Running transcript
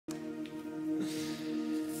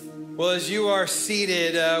Well, as you are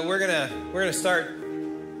seated, we're gonna start.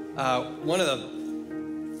 One of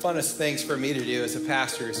the funnest things for me to do as a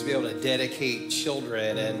pastor is to be able to dedicate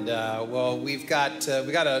children. And well, we got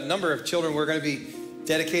a number of children we're going to be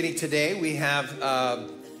dedicating today. We have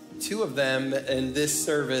two of them in this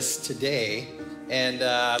service today, and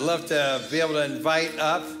I'd love to be able to invite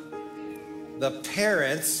up the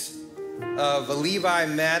parents of Levi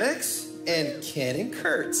Maddox and Cannon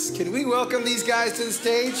Kurtz. Can we welcome these guys to the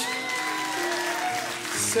stage?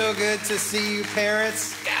 So good to see you,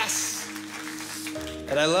 parents. Yes.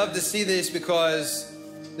 And I love to see this because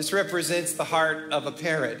this represents the heart of a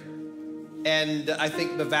parent. And I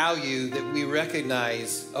think the value that we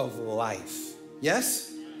recognize of life.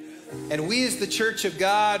 Yes? And we as the Church of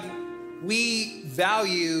God, we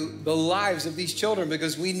value the lives of these children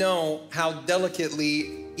because we know how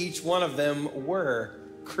delicately each one of them were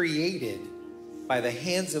created by the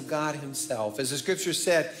hands of God himself. As the scripture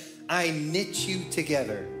said, I knit you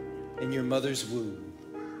together in your mother's womb.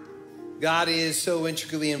 God is so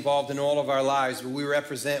intricately involved in all of our lives, but we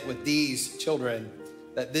represent with these children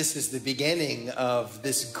that this is the beginning of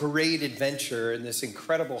this great adventure and this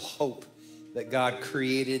incredible hope that God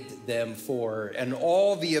created them for, and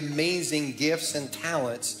all the amazing gifts and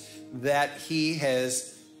talents that he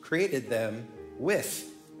has created them with,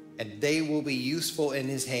 and they will be useful in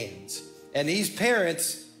his hands. And these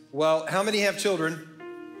parents, well, how many have children?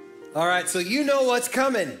 All right, so you know what's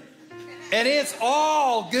coming. And it's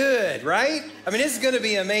all good, right? I mean, this is gonna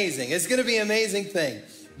be amazing. It's gonna be an amazing thing.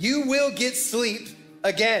 You will get sleep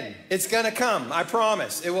again. It's gonna come, I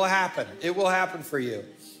promise. It will happen. It will happen for you.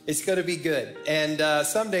 It's gonna be good. And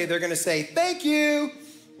someday they're gonna say, thank you.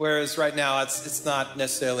 Whereas right now, it's not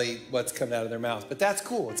necessarily what's coming out of their mouth, but that's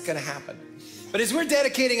cool, it's gonna happen. But as we're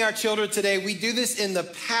dedicating our children today, we do this in the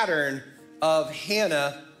pattern of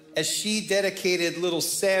Hannah as she dedicated little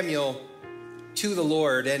Samuel to the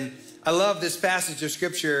Lord. And I love this passage of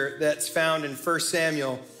scripture that's found in 1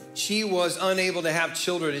 Samuel. She was unable to have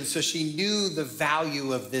children, and so she knew the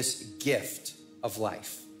value of this gift of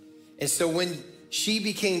life. And so when she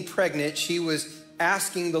became pregnant, she was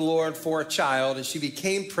asking the Lord for a child, and she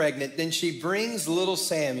became pregnant. Then she brings little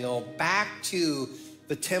Samuel back to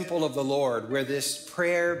the temple of the Lord where this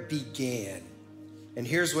prayer began. And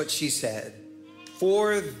here's what she said.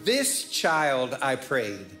 For this child I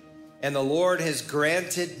prayed, and the Lord has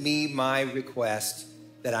granted me my request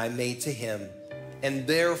that I made to him. And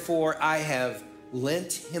therefore I have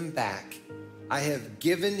lent him back. I have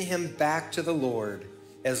given him back to the Lord.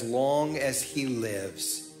 As long as he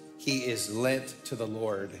lives, he is lent to the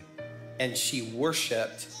Lord. And she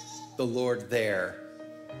worshiped the Lord there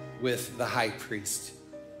with the high priest.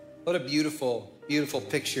 What a beautiful, beautiful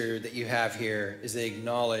picture that you have here as they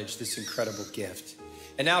acknowledge this incredible gift.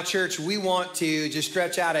 And now, church, we want to just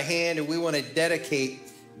stretch out a hand and we want to dedicate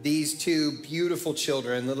these two beautiful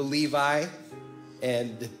children, little Levi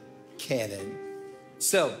and Cannon.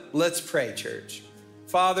 So let's pray, church.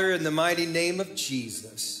 Father, in the mighty name of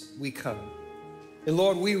Jesus, we come. And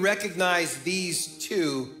Lord, we recognize these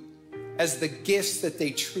two as the gifts that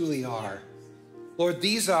they truly are. Lord,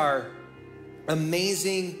 these are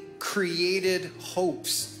amazing, created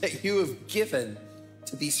hopes that you have given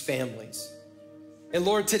to these families. And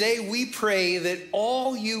Lord, today we pray that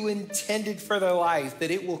all you intended for their life, that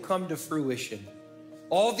it will come to fruition.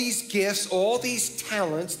 All these gifts, all these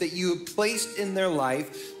talents that you have placed in their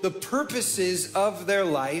life, the purposes of their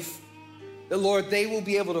life, that Lord, they will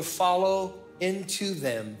be able to follow into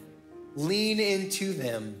them, lean into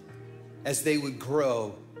them as they would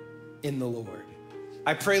grow in the Lord.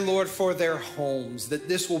 I pray, Lord, for their homes, that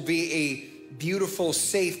this will be a beautiful,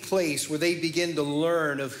 safe place where they begin to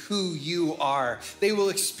learn of who you are. They will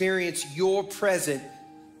experience your presence,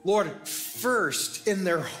 Lord, first in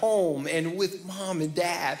their home and with mom and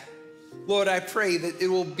dad. Lord, I pray that it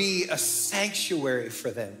will be a sanctuary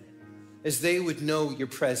for them as they would know your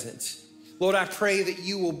presence. Lord, I pray that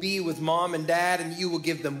you will be with mom and dad and you will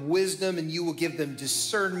give them wisdom and you will give them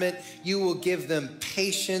discernment. You will give them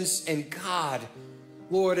patience and God,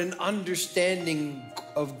 Lord, an understanding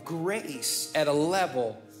of grace at a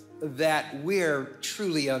level that we're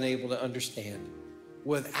truly unable to understand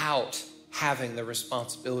without having the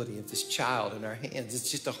responsibility of this child in our hands.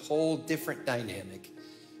 It's just a whole different dynamic.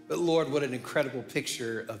 But Lord, what an incredible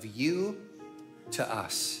picture of you to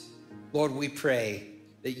us. Lord, we pray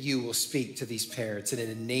that you will speak to these parents and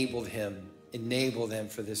enable them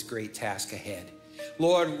for this great task ahead.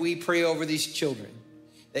 Lord, we pray over these children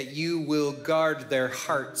that you will guard their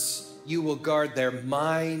hearts, you will guard their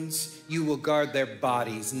minds, you will guard their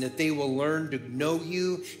bodies, and that they will learn to know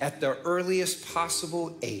you at the earliest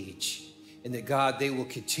possible age. and that, God, they will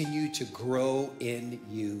continue to grow in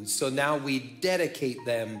you. So now we dedicate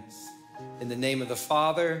them in the name of the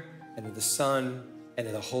Father and of the Son and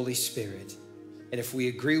of the Holy Spirit. And if we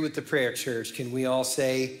agree with the prayer, church, can we all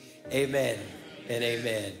say amen and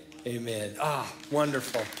amen? Amen. Ah,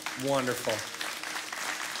 wonderful, wonderful.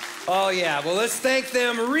 Oh, yeah. Well, let's thank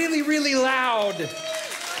them really, really loud.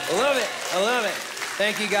 I love it. I love it.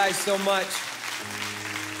 Thank you guys so much.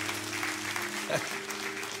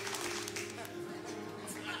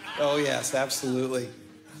 Oh, yes, absolutely.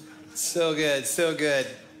 So good, so good.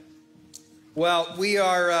 Well, we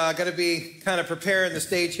are going to be kind of preparing the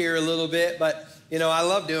stage here a little bit, but, you know, I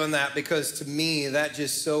love doing that because to me, that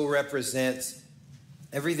just so represents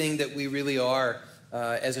everything that we really are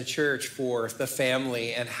as a church for the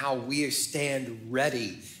family and how we stand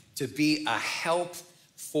ready to be a help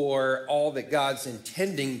for all that God's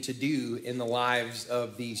intending to do in the lives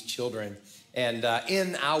of these children and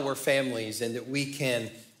in our families, and that we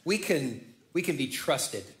can be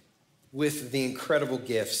trusted with the incredible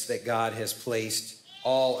gifts that God has placed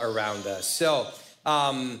all around us. So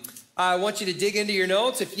I want you to dig into your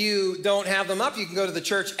notes. If you don't have them up, you can go to the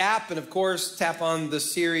church app and, of course, tap on the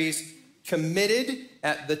series Committed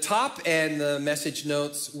at the top, and the message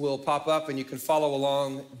notes will pop up, and you can follow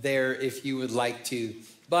along there if you would like to.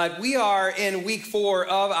 But we are in week 4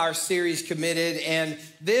 of our series Committed, and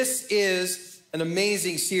this is an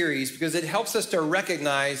amazing series because it helps us to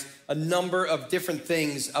recognize a number of different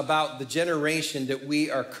things about the generation that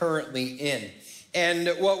we are currently in. And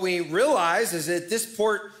what we realize is that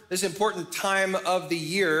this important time of the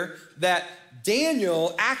year that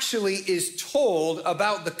Daniel actually is told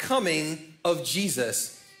about the coming of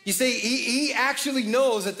Jesus. You see, he actually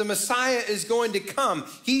knows that the Messiah is going to come.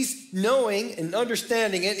 He's knowing and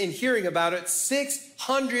understanding it and hearing about it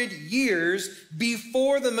 600 years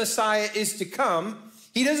before the Messiah is to come.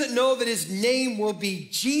 He doesn't know that his name will be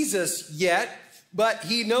Jesus yet, but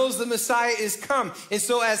he knows the Messiah is come. And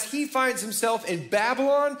so as he finds himself in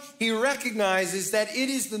Babylon, he recognizes that it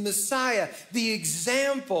is the Messiah, the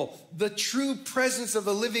example, the true presence of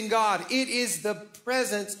the living God. It is the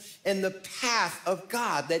presence and the path of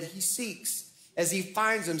God that he seeks as he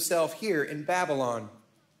finds himself here in Babylon,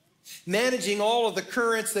 managing all of the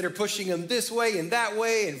currents that are pushing him this way and that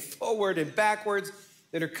way and forward and backwards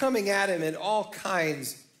that are coming at him in all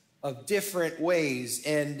kinds of different ways.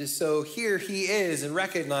 And so here he is, and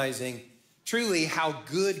recognizing truly how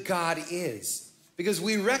good God is, because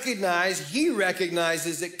he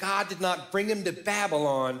recognizes that God did not bring him to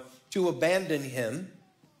Babylon to abandon him,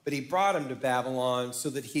 but he brought him to Babylon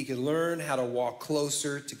so that he could learn how to walk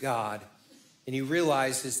closer to God. And he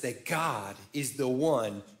realizes that God is the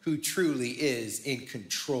one who truly is in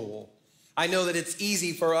control. I know that it's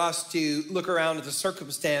easy for us to look around at the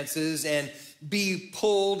circumstances and be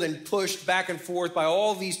pulled and pushed back and forth by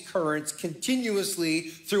all these currents continuously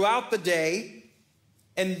throughout the day,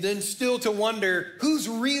 and then still to wonder who's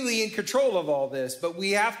really in control of all this. But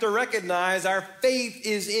we have to recognize our faith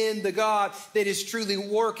is in the God that is truly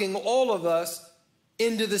working all of us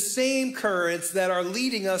into the same currents that are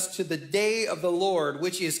leading us to the day of the Lord,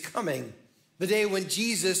 which is coming. The day when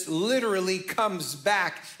Jesus literally comes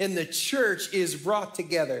back and the church is brought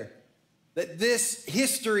together. That this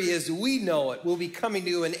history as we know it will be coming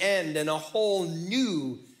to an end, and a whole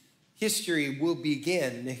new history will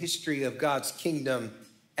begin, the history of God's kingdom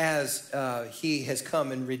as he has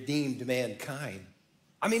come and redeemed mankind.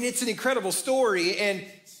 I mean, it's an incredible story, and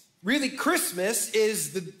really Christmas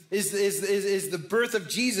is the birth of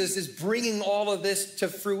Jesus, is bringing all of this to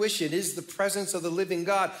fruition, is the presence of the living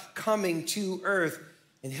God coming to earth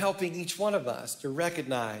and helping each one of us to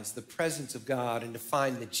recognize the presence of God and to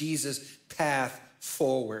find the Jesus path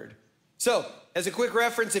forward. So, as a quick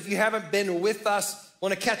reference, if you haven't been with us,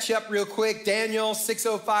 want to catch up real quick. Daniel,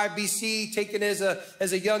 605 BC, taken as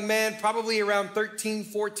a young man, probably around 13,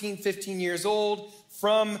 14, 15 years old,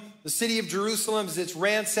 from the city of Jerusalem as it's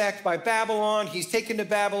ransacked by Babylon. He's taken to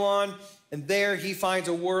Babylon, and there he finds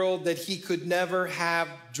a world that he could never have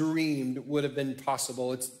dreamed would have been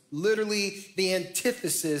possible. It's literally the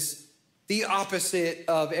antithesis, the opposite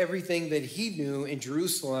of everything that he knew in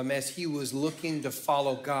Jerusalem as he was looking to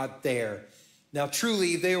follow God there. Now,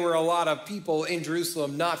 truly, there were a lot of people in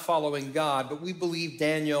Jerusalem not following God, but we believe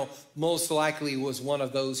Daniel most likely was one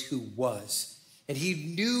of those who was. And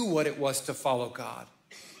he knew what it was to follow God.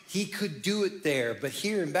 He could do it there, but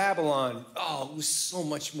here in Babylon, it was so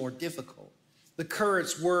much more difficult. The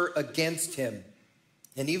currents were against him.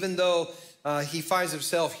 And even though he finds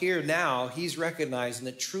himself here now, he's recognizing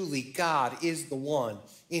that truly God is the one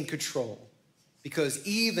in control. Because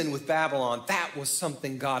even with Babylon, that was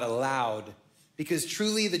something God allowed, because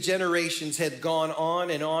truly the generations had gone on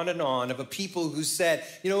and on and on of a people who said,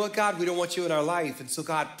 you know what, God, we don't want you in our life. And so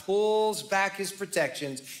God pulls back his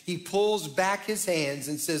protections. He pulls back his hands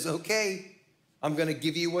and says, okay, I'm going to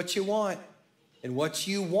give you what you want. And what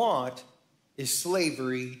you want is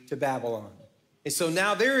slavery to Babylon. And so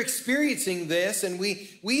now they're experiencing this, and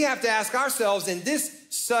we have to ask ourselves in this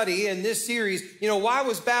study, in this series, why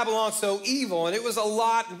was Babylon so evil? And it was a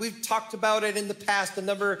lot. We've talked about it in the past, a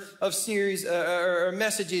number of series or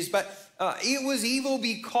messages, but it was evil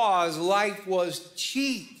because life was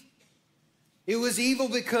cheap. It was evil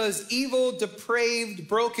because evil, depraved,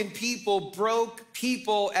 broken people broke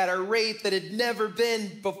people at a rate that had never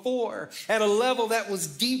been before, at a level that was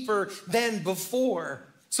deeper than before.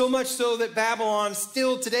 So much so that Babylon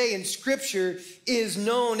still today in Scripture is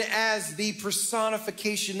known as the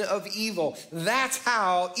personification of evil. That's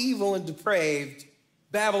how evil and depraved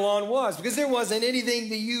Babylon was, because there wasn't anything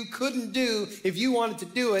that you couldn't do if you wanted to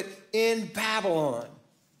do it in Babylon.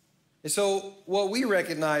 And so what we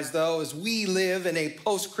recognize, though, is we live in a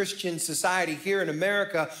post-Christian society here in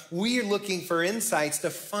America. We're looking for insights to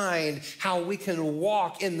find how we can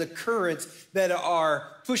walk in the currents that are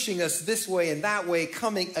pushing us this way and that way,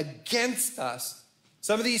 coming against us.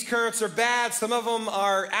 Some of these currents are bad. Some of them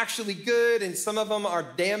are actually good, and some of them are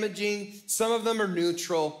damaging. Some of them are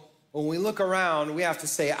neutral. When we look around, we have to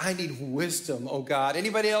say, I need wisdom, oh God.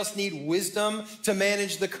 Anybody else need wisdom to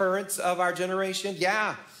manage the currents of our generation?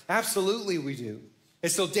 Yeah. Absolutely we do.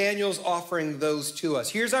 And so Daniel's offering those to us.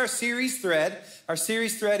 Here's our series thread. Our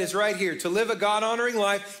series thread is right here: to live a God-honoring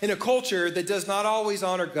life in a culture that does not always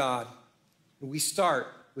honor God. And we start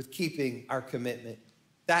with keeping our commitment.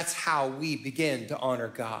 That's how we begin to honor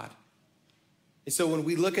God. And so when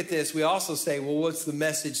we look at this, we also say, well, what's the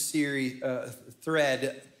message series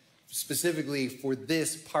thread specifically for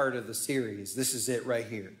this part of the series? This is it right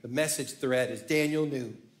here. The message thread is Daniel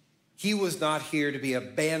knew he was not here to be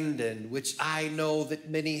abandoned, which I know that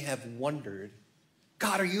many have wondered.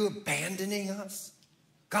 God, are you abandoning us?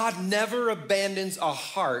 God never abandons a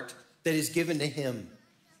heart that is given to him.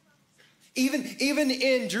 Even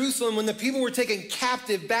in Jerusalem, when the people were taken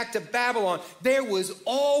captive back to Babylon, there was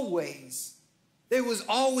always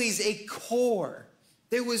a core.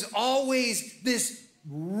 There was always this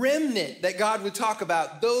remnant that God would talk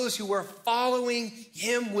about, those who were following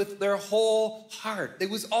him with their whole heart. There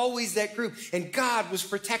was always that group, and God was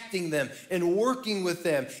protecting them and working with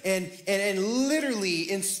them and literally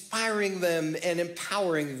inspiring them and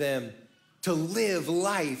empowering them to live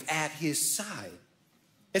life at his side.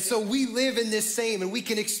 And so we live in this same, and we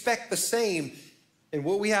can expect the same. And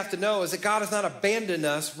what we have to know is that God has not abandoned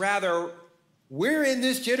us. Rather, we're in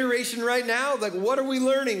this generation right now. Like, what are we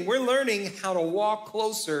learning? We're learning how to walk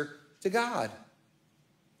closer to God,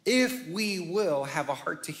 if we will have a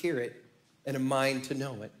heart to hear it and a mind to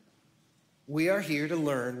know it. We are here to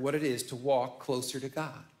learn what it is to walk closer to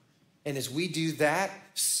God. And as we do that,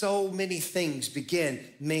 so many things begin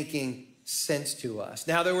making sense to us.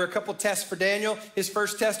 Now, there were a couple tests for Daniel. His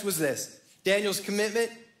first test was this: Daniel's commitment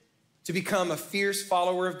to become a fierce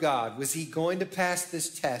follower of God. Was he going to pass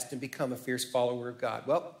this test and become a fierce follower of God?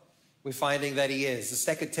 Well, we're finding that he is. The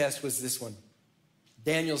second test was this one.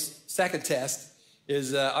 Daniel's second test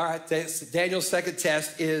is, Daniel's second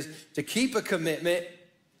test is to keep a commitment.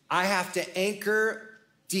 I have to anchor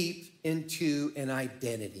deep into an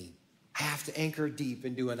identity. I have to anchor deep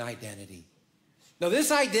into an identity. Now,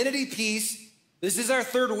 this identity piece, this is our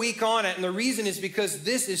third week on it, and the reason is because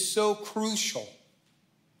this is so crucial.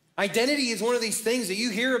 Identity is one of these things that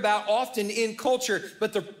you hear about often in culture,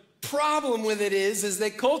 but the problem with it is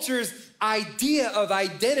that culture's idea of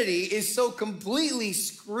identity is so completely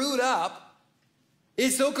screwed up.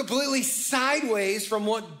 It's so completely sideways from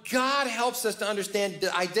what God helps us to understand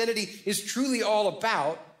that identity is truly all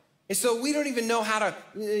about. And so we don't even know how to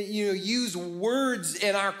use words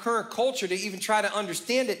in our current culture to even try to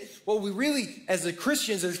understand it. What we really, as the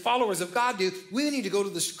Christians, as followers of God, do, we need to go to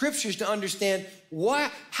the scriptures to understand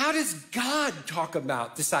how does God talk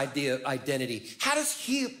about this idea of identity? How does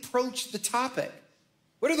he approach the topic?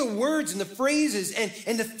 What are the words and the phrases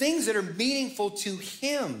and the things that are meaningful to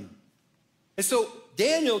him? And so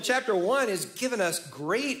Daniel chapter 1 has given us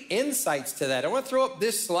great insights to that. I want to throw up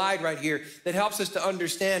this slide right here that helps us to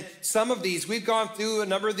understand some of these. We've gone through a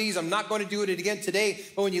number of these. I'm not going to do it again today.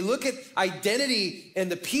 But when you look at identity and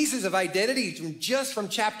the pieces of identity from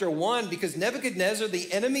chapter 1, because Nebuchadnezzar,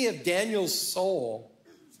 the enemy of Daniel's soul,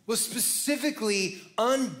 was specifically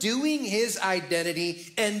undoing his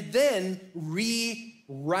identity and then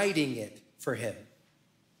rewriting it for him.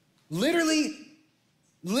 Literally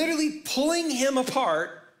pulling him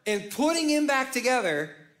apart and putting him back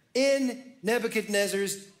together in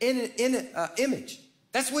Nebuchadnezzar's image.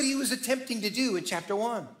 That's what he was attempting to do in chapter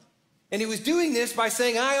 1. And he was doing this by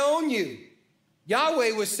saying, I own you.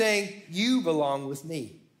 Yahweh was saying, you belong with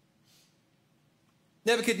me.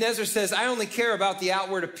 Nebuchadnezzar says, I only care about the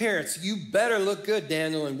outward appearance. You better look good,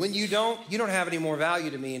 Daniel. And when you don't have any more value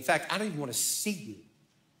to me. In fact, I don't even want to see you.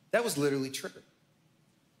 That was literally true.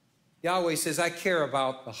 Yahweh says, I care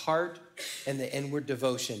about the heart and the inward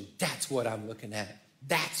devotion. That's what I'm looking at.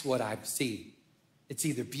 That's what I see. It's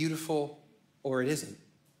either beautiful or it isn't.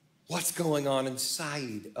 What's going on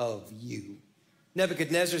inside of you?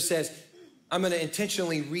 Nebuchadnezzar says, I'm going to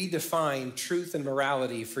intentionally redefine truth and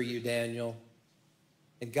morality for you, Daniel.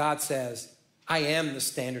 And God says, I am the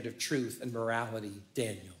standard of truth and morality,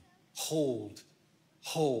 Daniel. Hold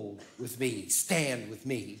with me. Stand with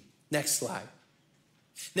me. Next slide.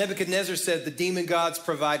 Nebuchadnezzar said, the demon gods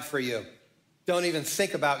provide for you. Don't even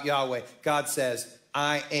think about Yahweh. God says,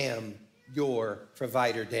 I am your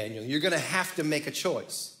provider, Daniel. You're going to have to make a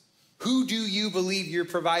choice. Who do you believe your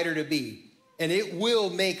provider to be? And it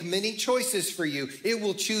will make many choices for you. It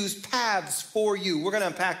will choose paths for you. We're going to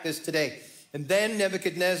unpack this today. And then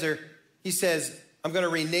Nebuchadnezzar, he says, I'm going to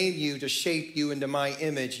rename you to shape you into my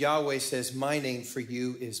image. Yahweh says, my name for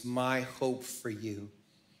you is my hope for you.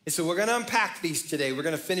 And so we're going to unpack these today. We're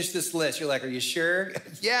going to finish this list. You're like, are you sure?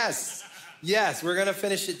 Yes, we're going to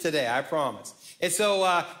finish it today, I promise. And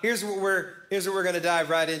so here's what we're going to dive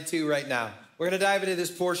right into right now. We're going to dive into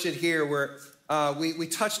this portion here where we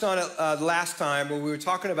touched on it last time when we were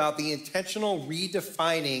talking about the intentional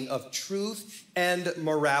redefining of truth and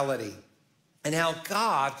morality. And how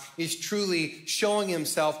God is truly showing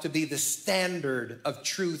himself to be the standard of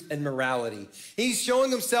truth and morality. He's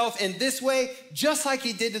showing himself in this way, just like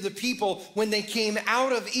he did to the people when they came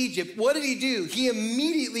out of Egypt. What did he do? He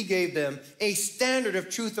immediately gave them a standard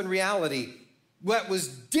of truth and reality that was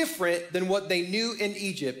different than what they knew in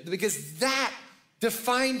Egypt, because that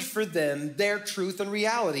defined for them their truth and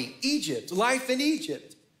reality. Egypt, life in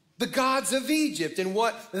Egypt, the gods of Egypt, and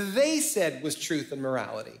what they said was truth and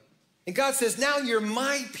morality. And God says, now you're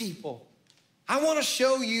my people. I want to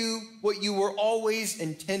show you what you were always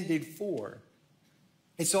intended for.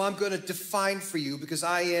 And so I'm going to define for you because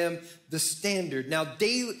I am the standard. Now,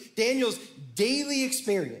 Daniel's daily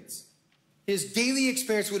experience, his daily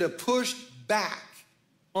experience would have pushed back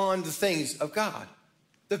on the things of God.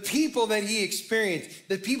 The people that he experienced,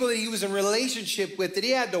 the people that he was in relationship with, that he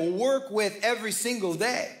had to work with every single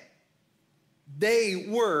day, they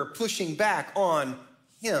were pushing back on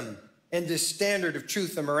him and this standard of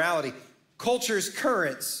truth and morality. Culture's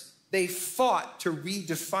currents, they fought to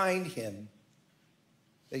redefine him.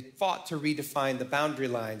 They fought to redefine the boundary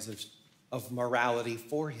lines of morality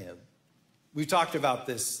for him. We've talked about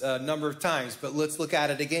this a number of times, but let's look at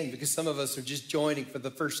it again because some of us are just joining for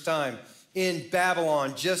the first time. In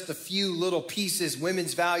Babylon, just a few little pieces.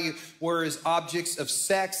 Women's value were as objects of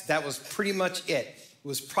sex. That was pretty much it. It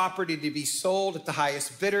was property to be sold at the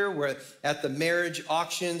highest bidder, where at the marriage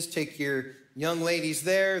auctions, take your young ladies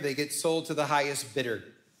there, they get sold to the highest bidder.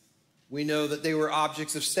 We know that they were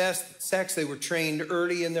objects of sex. They were trained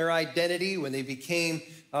early in their identity. When they became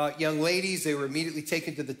young ladies, they were immediately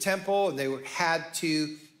taken to the temple, and they had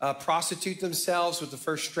to prostitute themselves with the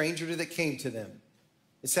first stranger that came to them.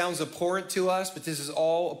 It sounds abhorrent to us, but this is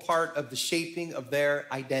all a part of the shaping of their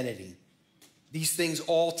identity. These things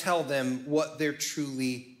all tell them what they're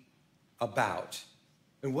truly about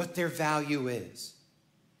and what their value is.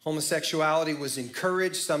 Homosexuality was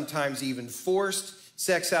encouraged, sometimes even forced.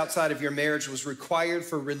 Sex outside of your marriage was required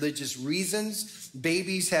for religious reasons.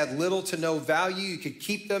 Babies had little to no value. You could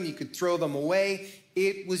keep them, you could throw them away.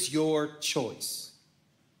 It was your choice.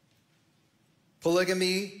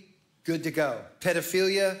 Polygamy, good to go.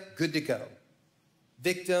 Pedophilia, good to go.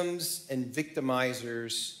 Victims and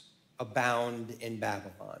victimizers abound in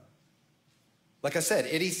Babylon. Like I said,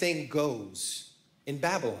 anything goes in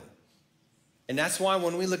Babylon. And that's why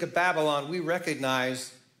when we look at Babylon, we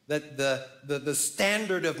recognize that the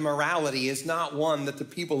standard of morality is not one that the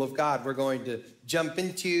people of God were going to jump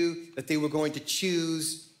into, that they were going to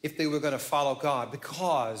choose if they were going to follow God,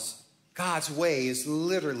 because God's way is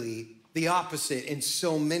literally the opposite in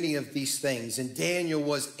so many of these things. And Daniel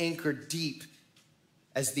was anchored deep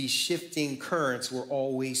as these shifting currents were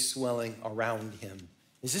always swelling around him.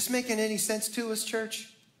 Is this making any sense to us,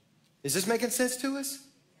 church? Is this making sense to us?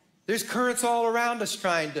 There's currents all around us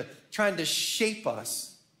trying to shape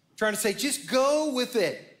us, trying to say, just go with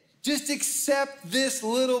it. Just accept this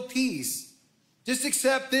little piece. Just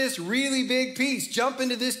accept this really big piece. Jump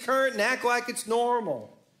into this current and act like it's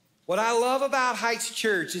normal. What I love about Heights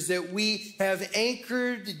Church is that we have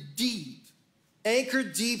anchored deep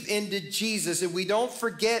anchored deep into Jesus, and we don't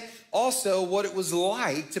forget also what it was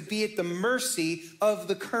like to be at the mercy of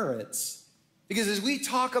the currents. Because as we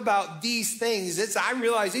talk about these things, I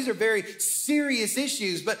realize these are very serious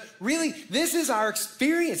issues, but really, this is our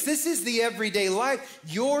experience. This is the everyday life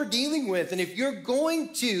you're dealing with. And if you're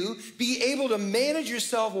going to be able to manage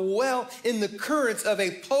yourself well in the currents of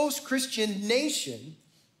a post-Christian nation,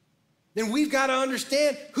 then we've got to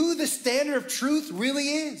understand who the standard of truth really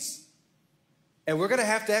is. And we're going to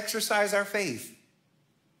have to exercise our faith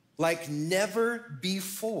like never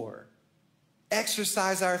before.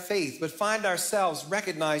 Exercise our faith, but find ourselves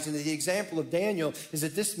recognizing that the example of Daniel is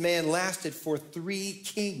that this man lasted for 3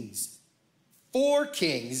 kings. 4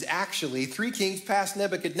 kings, actually. 3 kings past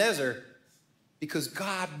Nebuchadnezzar, because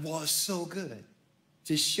God was so good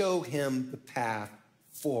to show him the path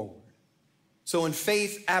forward. So in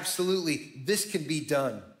faith, absolutely, this can be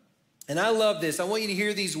done. And I love this. I want you to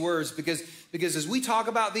hear these words because as we talk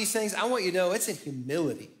about these things, I want you to know it's in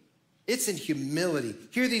humility. It's in humility.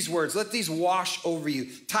 Hear these words. Let these wash over you.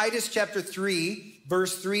 Titus chapter 3,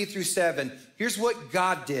 verse 3 through 7. Here's what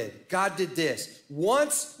God did. God did this.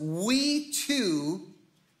 Once we too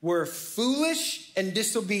were foolish and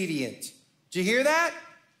disobedient. Did you hear that?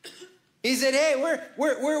 He said, hey,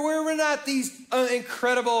 we're not these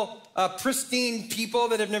incredible, pristine people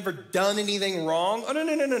that have never done anything wrong. Oh,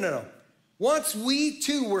 no. Once we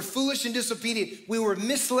too were foolish and disobedient, we were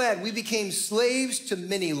misled. We became slaves to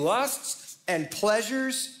many lusts and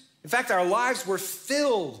pleasures. In fact, our lives were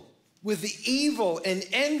filled with the evil and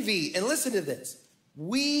envy. And listen to this.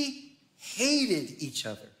 We hated each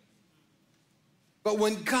other. But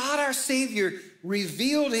when God, our Savior,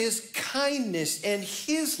 revealed his kindness and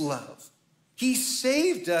his love, he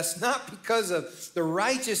saved us not because of the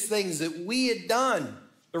righteous things that we had done,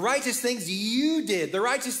 the righteous things you did, the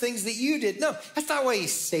righteous things that you did. No, that's not why he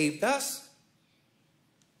saved us.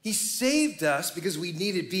 He saved us because we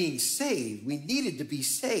needed being saved. We needed to be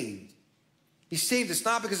saved. He saved us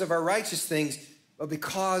not because of our righteous things, but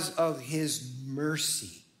because of his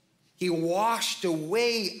mercy. He washed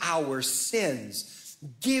away our sins,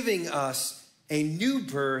 giving us a new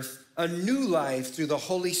birth, a new life through the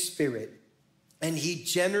Holy Spirit. And he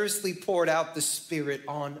generously poured out the Spirit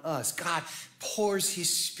on us. God pours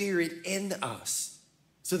his Spirit in us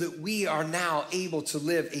so that we are now able to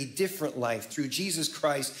live a different life through Jesus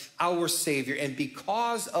Christ, our Savior. And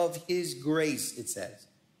because of his grace, it says,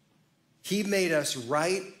 he made us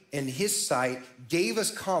right in his sight, gave us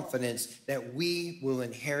confidence that we will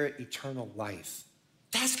inherit eternal life.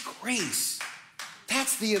 That's grace.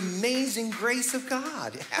 That's the amazing grace of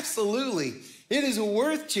God. Absolutely. It is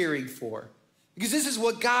worth cheering for. Because this is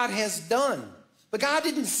what God has done. But God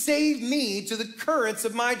didn't save me to the currents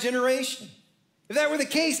of my generation. If that were the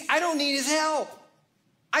case, I don't need his help.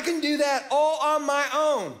 I can do that all on my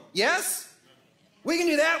own. Yes? We can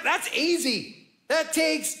do that. That's easy. That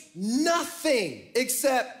takes nothing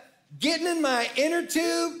except getting in my inner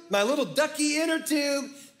tube, my little ducky inner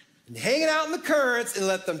tube, and hanging out in the currents and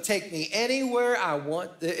let them take me anywhere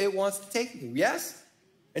it wants to take me. Yes?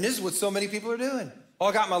 And this is what so many people are doing. Oh,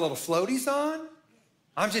 I got my little floaties on.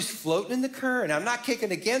 I'm just floating in the current. I'm not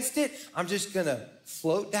kicking against it. I'm just going to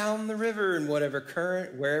float down the river, and whatever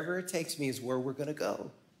current, wherever it takes me is where we're going to go.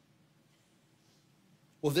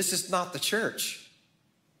 Well, this is not the church.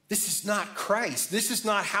 This is not Christ. This is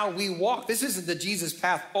not how we walk. This isn't the Jesus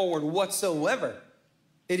path forward whatsoever.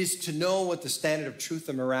 It is to know what the standard of truth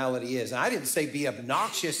and morality is. And I didn't say be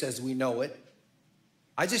obnoxious as we know it.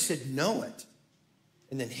 I just said know it.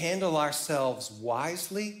 And then handle ourselves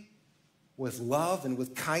wisely with love and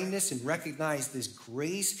with kindness and recognize this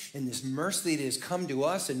grace and this mercy that has come to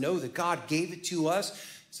us and know that God gave it to us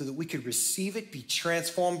so that we could receive it, be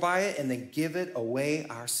transformed by it, and then give it away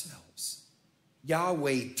ourselves.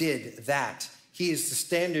 Yahweh did that. He is the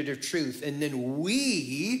standard of truth. And then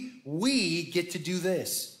we get to do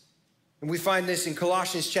this. And we find this in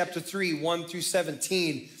Colossians chapter 3, 1 through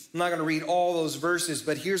 17. I'm not going to read all those verses,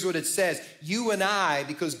 but here's what it says. You and I,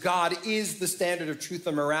 because God is the standard of truth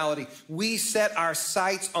and morality, we set our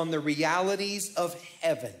sights on the realities of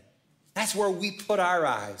heaven. That's where we put our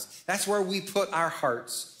eyes. That's where we put our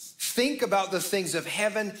hearts. Think about the things of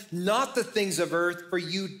heaven, not the things of earth, for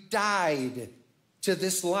you died to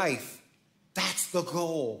this life. That's the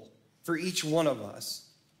goal for each one of us,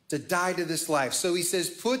 to die to this life. So he says,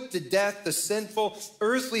 put to death the sinful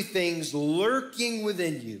earthly things lurking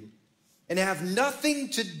within you and have nothing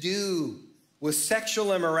to do with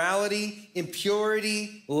sexual immorality,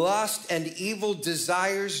 impurity, lust, and evil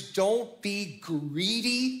desires. Don't be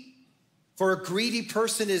greedy, for a greedy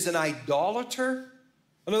person is an idolater,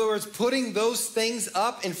 In other words, putting those things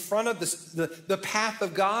up in front of the path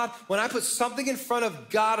of God. When I put something in front of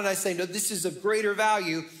God and I say, no, this is of greater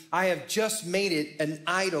value, I have just made it an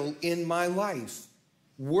idol in my life.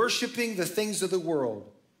 Worshiping the things of the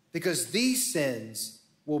world, because these sins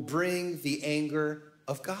will bring the anger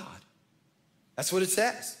of God. That's what it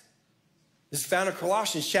says. This is found in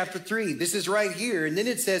Colossians chapter 3. This is right here. And then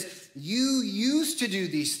it says, you used to do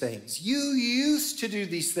these things. You used to do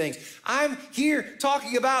these things. I'm here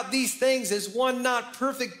talking about these things as one not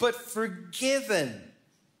perfect, but forgiven.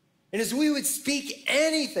 And as we would speak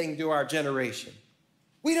anything to our generation,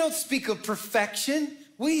 we don't speak of perfection.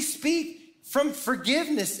 We speak from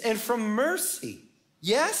forgiveness and from mercy.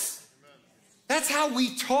 Yes? Amen. That's how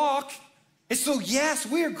we talk. And so, yes,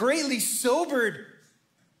 we are greatly sobered.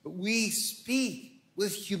 But we speak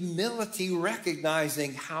with humility,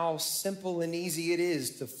 recognizing how simple and easy it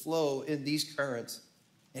is to flow in these currents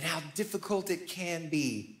and how difficult it can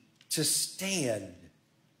be to stand.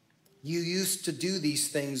 You used to do these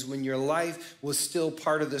things when your life was still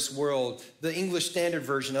part of this world. The English Standard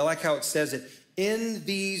Version, I like how it says it. In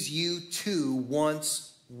these you too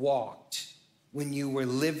once walked when you were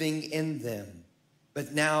living in them,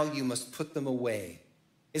 but now you must put them away.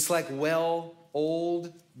 It's like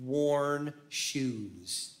old, worn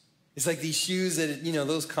shoes. It's like these shoes that,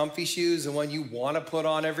 those comfy shoes, the one you want to put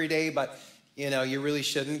on every day, but, you really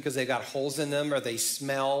shouldn't because they got holes in them or they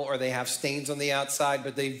smell or they have stains on the outside,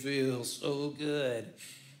 but they feel so good.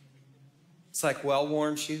 It's like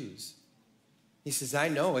well-worn shoes. He says, I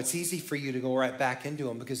know it's easy for you to go right back into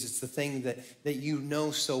them because it's the thing that you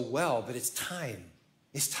know so well, but it's time.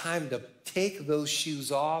 It's time to take those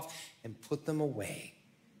shoes off and put them away.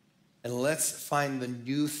 And let's find the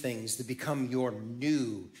new things to become your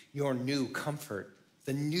new comfort,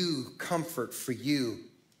 the new comfort for you.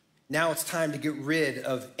 Now it's time to get rid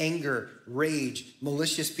of anger, rage,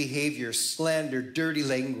 malicious behavior, slander, dirty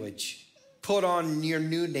language. Put on your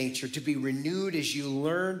new nature to be renewed as you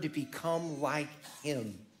learn to become like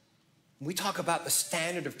him. When we talk about the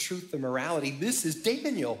standard of truth and morality, this is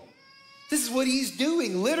Daniel. This is what he's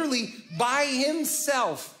doing, literally by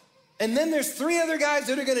himself. And then there's 3 other guys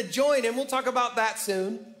that are going to join him. We'll talk about that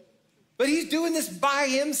soon. But he's doing this by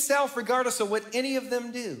himself, regardless of what any of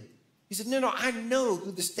them do. He said, no, I know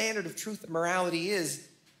who the standard of truth and morality is,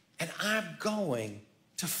 and I'm going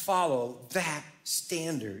to follow that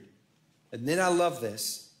standard. And then I love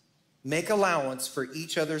this. Make allowance for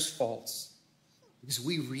each other's faults, because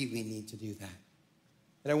we really need to do that.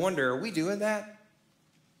 And I wonder, are we doing that?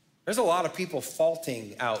 There's a lot of people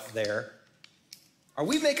faulting out there. Are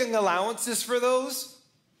we making allowances for those?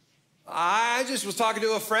 I just was talking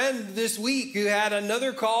to a friend this week who had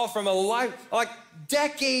another call from a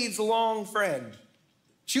decades-long friend,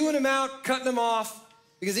 chewing him out, cutting him off,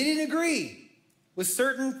 because he didn't agree with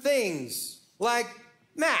certain things like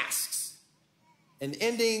masks and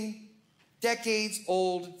ending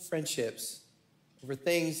decades-old friendships over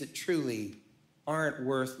things that truly aren't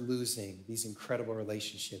worth losing these incredible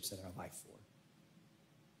relationships in our life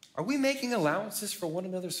for. Are we making allowances for one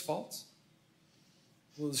another's faults?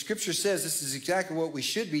 Well, the scripture says this is exactly what we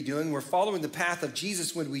should be doing. We're following the path of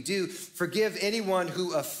Jesus when we do. Forgive anyone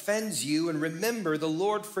who offends you, and remember the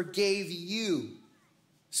Lord forgave you.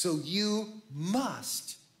 So you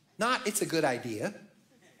must, not it's a good idea.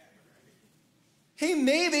 Hey,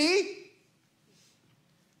 maybe.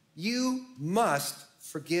 You must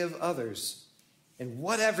forgive others. And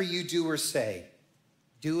whatever you do or say,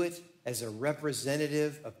 do it as a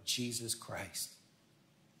representative of Jesus Christ.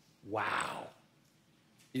 Wow.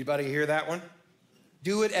 Anybody hear that one?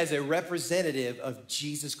 Do it as a representative of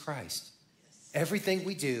Jesus Christ. Everything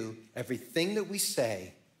we do, everything that we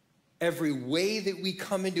say, every way that we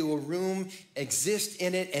come into a room, exist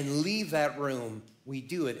in it, and leave that room, we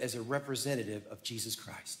do it as a representative of Jesus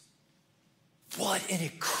Christ. What an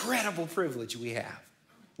incredible privilege we have.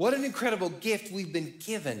 What an incredible gift we've been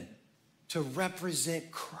given to represent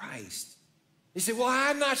Christ. You say, well,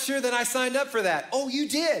 I'm not sure that I signed up for that. Oh, you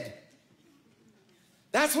did.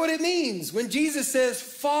 That's what it means when Jesus says,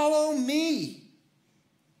 follow me.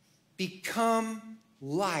 Become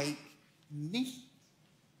like me.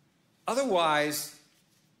 Otherwise,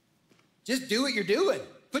 just do what you're doing.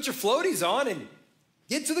 Put your floaties on and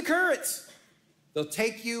get to the currents. They'll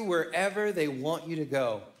take you wherever they want you to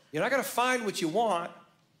go. You're not going to find what you want,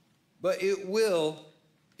 but it will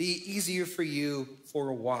be easier for you for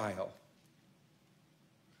a while.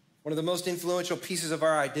 One of the most influential pieces of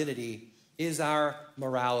our identity is our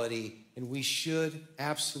morality, and we should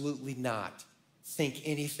absolutely not think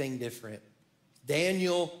anything different.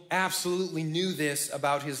 Daniel absolutely knew this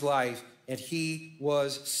about his life, and he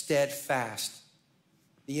was steadfast.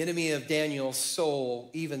 the enemy of Daniel's soul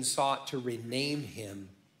even sought to rename him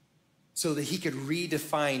so that he could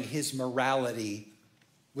redefine his morality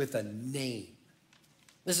with a name.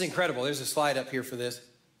 This is incredible. There's a slide up here for this.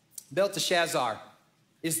 Belteshazzar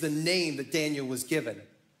is the name that Daniel was given.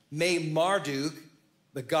 May Marduk,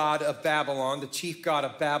 the god of Babylon, the chief god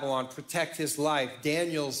of Babylon, protect his life.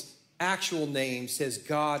 Daniel's actual name says,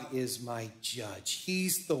 God is my judge.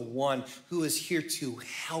 He's the one who is here to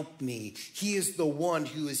help me. He is the one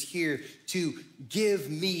who is here to give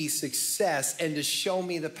me success and to show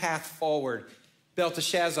me the path forward.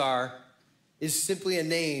 Belteshazzar is simply a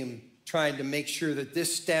name trying to make sure that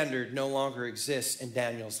this standard no longer exists in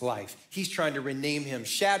Daniel's life. He's trying to rename him.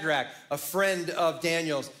 Shadrach, a friend of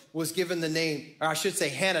Daniel's, was given the name, or I should say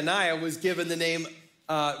Hananiah was given the name,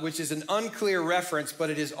 which is an unclear reference, but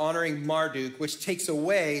it is honoring Marduk, which takes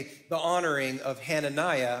away the honoring of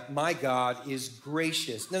Hananiah. My God is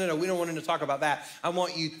gracious. No, we don't want him to talk about that. I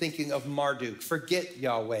want you thinking of Marduk. Forget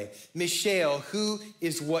Yahweh. Mishael, who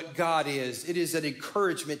is what God is. It is an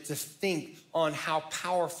encouragement to think on how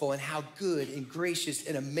powerful and how good and gracious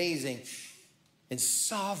and amazing and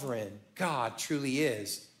sovereign God truly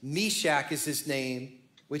is. Meshach is his name,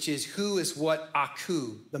 which is who is what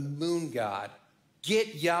Aku, the moon god.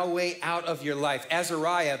 Get Yahweh out of your life.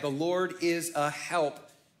 Azariah, the Lord is a help.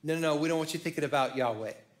 No, we don't want you thinking about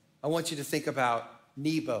Yahweh. I want you to think about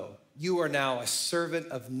Nebo. You are now a servant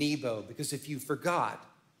of Nebo, because if you forgot,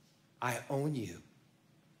 I own you.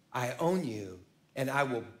 I own you, and I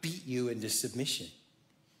will beat you into submission.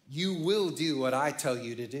 You will do what I tell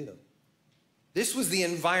you to do. This was the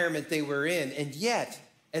environment they were in, and yet,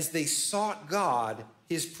 as they sought God,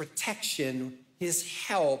 his protection, his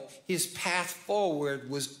help, his path forward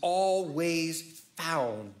was always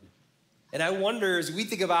found. And I wonder, as we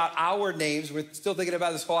think about our names, we're still thinking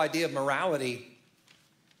about this whole idea of morality.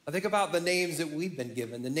 I think about the names that we've been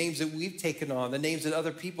given, the names that we've taken on, the names that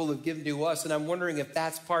other people have given to us, and I'm wondering if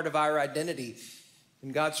that's part of our identity,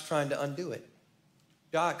 and God's trying to undo it.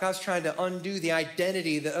 God's trying to undo the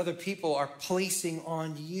identity that other people are placing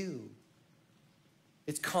on you.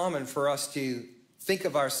 It's common for us to think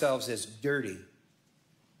of ourselves as dirty,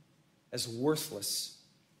 as worthless,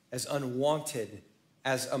 as unwanted,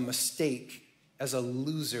 as a mistake, as a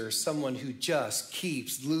loser, someone who just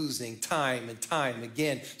keeps losing time and time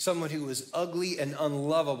again, someone who is ugly and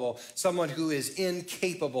unlovable, someone who is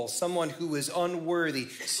incapable, someone who is unworthy,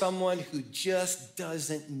 someone who just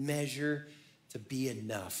doesn't measure to be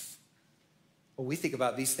enough. Well, we think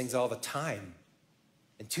about these things all the time.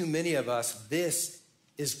 And too many of us, this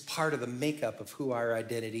is part of the makeup of who our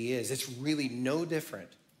identity is. It's really no different.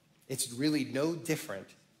 It's really no different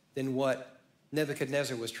than what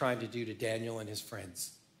Nebuchadnezzar was trying to do to Daniel and his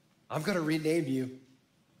friends. I'm going to rename you.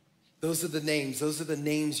 Those are the names. Those are the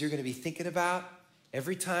names you're going to be thinking about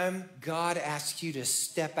every time God asks you to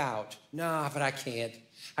step out. Nah, but I can't.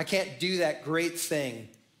 I can't do that great thing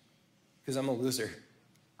because I'm a loser.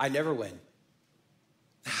 I never win.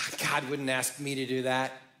 God wouldn't ask me to do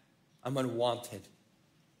that. I'm unwanted.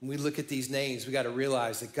 When we look at these names, we got to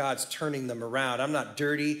realize that God's turning them around. I'm not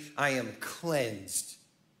dirty. I am cleansed.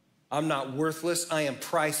 I'm not worthless. I am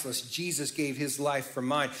priceless. Jesus gave his life for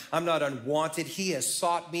mine. I'm not unwanted. He has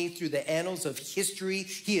sought me through the annals of history.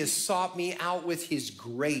 He has sought me out with his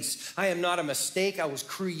grace. I am not a mistake. I was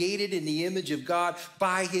created in the image of God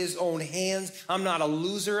by his own hands. I'm not a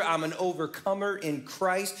loser. I'm an overcomer in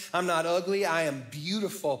Christ. I'm not ugly. I am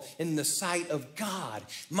beautiful in the sight of God.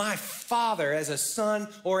 My Father, as a son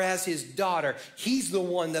or as his daughter, he's the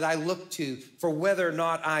one that I look to for whether or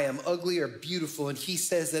not I am ugly or beautiful. And he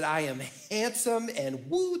says that I am handsome, and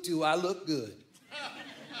woo, do I look good.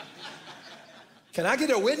 Can I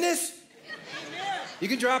get a witness? You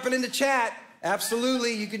can drop it in the chat.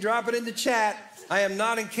 Absolutely, you can drop it in the chat. I am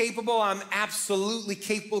not incapable. I'm absolutely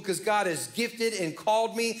capable because God has gifted and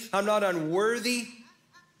called me. I'm not unworthy.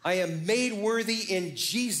 I am made worthy in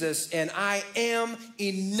Jesus, and I am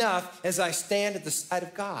enough as I stand at the side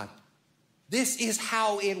of God. This is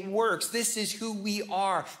how it works. This is who we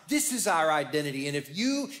are. This is our identity. And if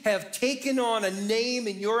you have taken on a name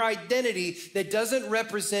in your identity that doesn't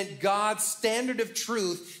represent God's standard of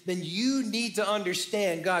truth, then you need to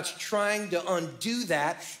understand God's trying to undo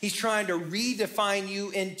that. He's trying to redefine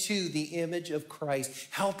you into the image of Christ,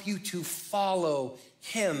 help you to follow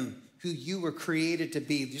him who you were created to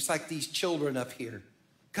be, just like these children up here.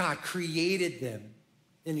 God created them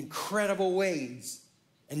in incredible ways.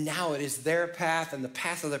 And now it is their path and the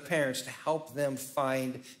path of their parents to help them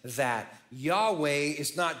find that. Yahweh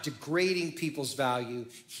is not degrading people's value.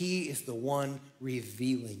 He is the one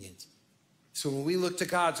revealing it. So when we look to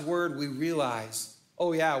God's word, we realize,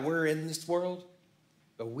 oh yeah, we're in this world,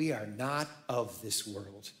 but we are not of this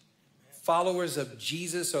world. Followers of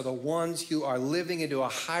Jesus are the ones who are living into a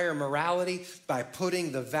higher morality by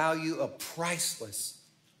putting the value of priceless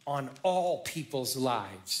on all people's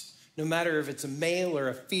lives. No matter if it's a male or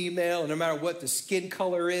a female, no matter what the skin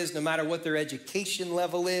color is, no matter what their education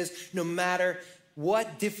level is, no matter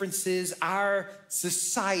what differences our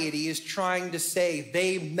society is trying to say,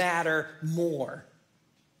 they matter more.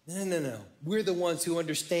 No. We're the ones who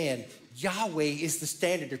understand Yahweh is the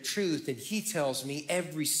standard of truth, and he tells me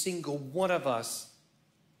every single one of us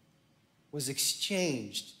was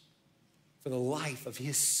exchanged for the life of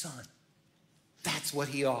his son. That's what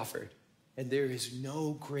he offered, and there is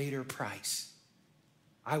no greater price.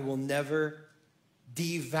 I will never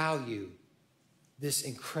devalue this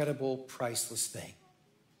incredible, priceless thing.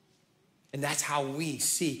 And that's how we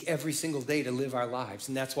seek every single day to live our lives.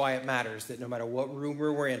 And that's why it matters that no matter what room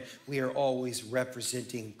we're in, we are always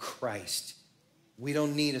representing Christ. We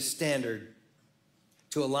don't need a standard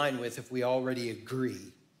to align with if we already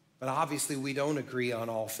agree. But obviously we don't agree on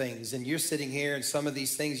all things. And you're sitting here and some of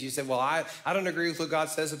these things you say, well, I don't agree with what God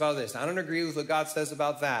says about this. I don't agree with what God says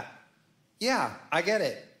about that. Yeah, I get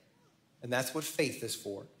it. And that's what faith is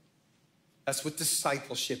for. That's what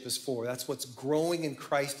discipleship is for. That's what growing in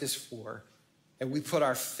Christ is for. And we put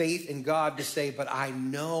our faith in God to say, but I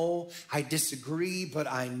know, I disagree, but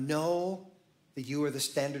I know that you are the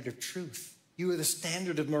standard of truth. You are the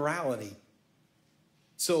standard of morality.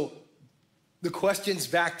 So the question's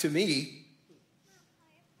back to me.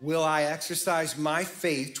 Will I exercise my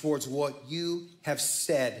faith towards what you have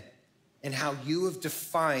said and how you have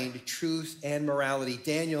defined truth and morality?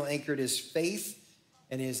 Daniel anchored his faith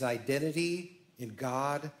and his identity in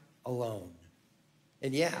God alone.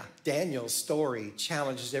 And yeah, Daniel's story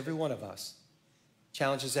challenges every one of us.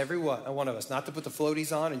 Challenges every one of us not to put the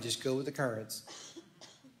floaties on and just go with the currents,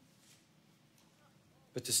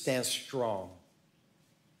 but to stand strong.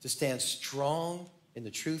 To stand strong in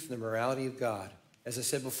the truth and the morality of God. As I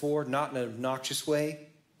said before, not in an obnoxious way,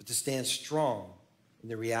 but to stand strong in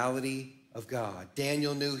the reality of God.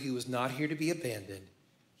 Daniel knew he was not here to be abandoned.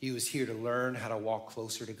 He was here to learn how to walk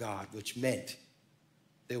closer to God, which meant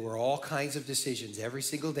there were all kinds of decisions every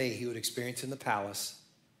single day he would experience in the palace,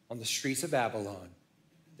 on the streets of Babylon,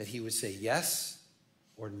 that he would say yes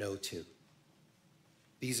or no to.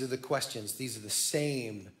 These are the questions. These are the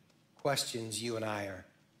same questions you and I are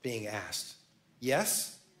being asked.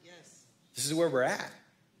 Yes? Yes. This is where we're at.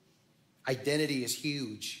 Identity is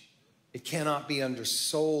huge. It cannot be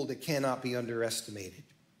undersold. It cannot be underestimated.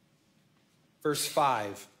 Verse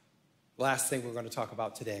 5, last thing we're going to talk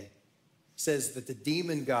about today, says that the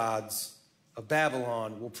demon gods of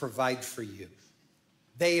Babylon will provide for you.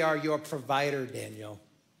 They are your provider, Daniel.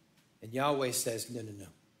 And Yahweh says, no.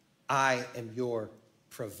 I am your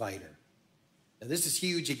provider. Now this is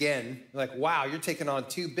huge again. You're like, wow, you're taking on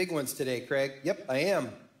two big ones today, Craig. Yep, I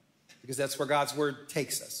am. Because that's where God's word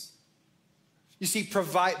takes us. You see,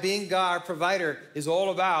 being God, our provider, is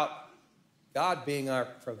all about God being our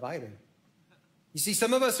provider. You see,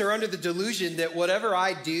 some of us are under the delusion that whatever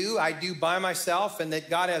I do by myself, and that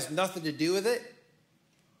God has nothing to do with it.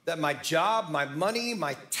 That my job, my money,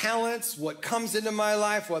 my talents, what comes into my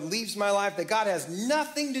life, what leaves my life, that God has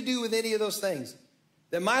nothing to do with any of those things.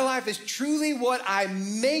 That my life is truly what I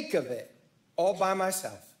make of it, all by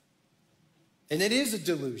myself. And it is a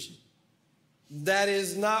delusion. That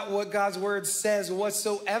is not what God's word says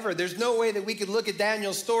whatsoever. There's no way that we could look at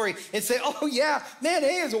Daniel's story and say, oh yeah, man,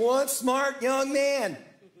 he is one smart young man.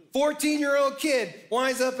 14-year-old kid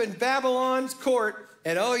winds up in Babylon's court,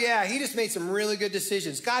 and oh yeah, he just made some really good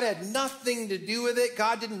decisions. God had nothing to do with it.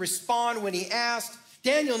 God didn't respond when he asked.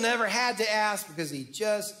 Daniel never had to ask because he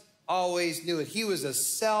just always knew it. He was a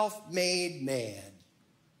self-made man.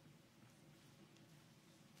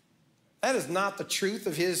 That is not the truth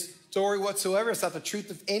of his story whatsoever. It's not the truth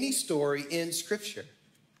of any story in Scripture.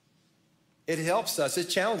 It helps us. It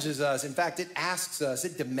challenges us. In fact, it asks us.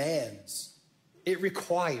 It demands. It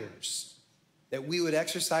requires that we would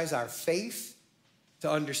exercise our faith to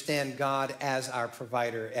understand God as our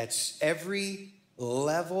provider at every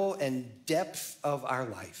level and depth of our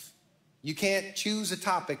life. You can't choose a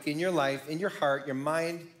topic in your life, in your heart, your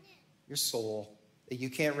mind, your soul, that you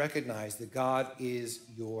can't recognize that God is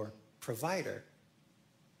your provider.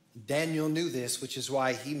 Daniel knew this, which is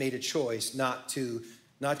why he made a choice not to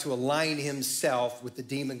align himself with the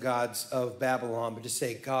demon gods of Babylon, but to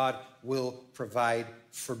say, God will provide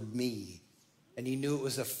for me. And he knew it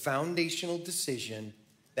was a foundational decision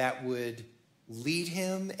that would lead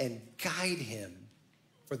him and guide him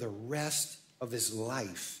for the rest of his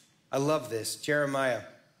life. I love this. Jeremiah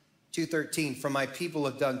 2:13, for my people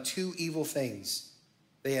have done two evil things.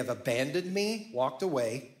 They have abandoned me, walked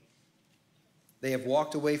away. They have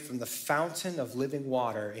walked away from the fountain of living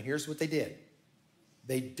water. And here's what they did.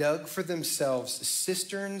 They dug for themselves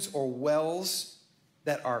cisterns or wells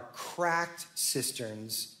that are cracked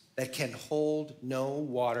cisterns that can hold no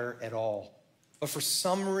water at all. But for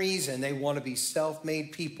some reason, they want to be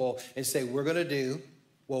self-made people and say, we're going to do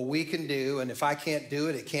what we can do. And if I can't do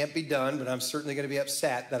it, it can't be done. But I'm certainly going to be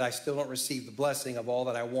upset that I still don't receive the blessing of all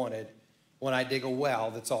that I wanted when I dig a well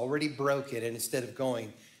that's already broken. And instead of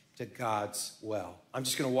going to God's well, I'm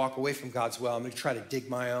just going to walk away from God's well. I'm going to try to dig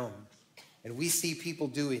my own. And we see people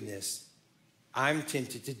doing this. I'm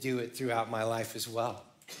tempted to do it throughout my life as well.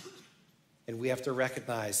 And we have to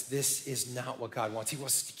recognize this is not what God wants. He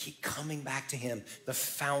wants us to keep coming back to him, the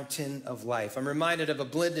fountain of life. I'm reminded of a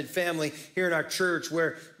blended family here in our church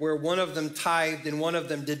where one of them tithed and one of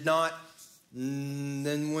them did not. And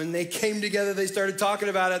then when they came together, they started talking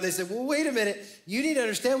about it. And they said, well, wait a minute. You need to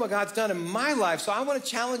understand what God's done in my life. So I want to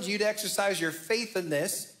challenge you to exercise your faith in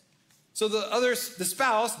this. So the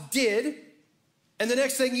spouse did. And the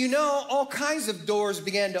next thing you know, all kinds of doors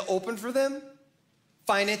began to open for them.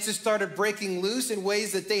 Finances started breaking loose in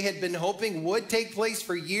ways that they had been hoping would take place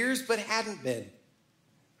for years, but hadn't been.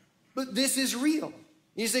 But this is real.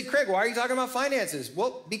 You say, Craig, why are you talking about finances?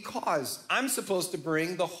 Well, because I'm supposed to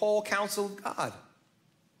bring the whole counsel of God.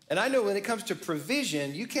 And I know when it comes to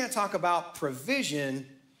provision, you can't talk about provision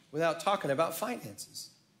without talking about finances.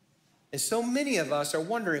 And so many of us are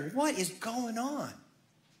wondering, what is going on?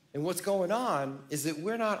 And what's going on is that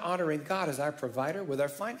we're not honoring God as our provider with our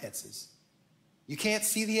finances. You can't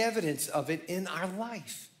see the evidence of it in our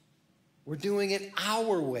life. We're doing it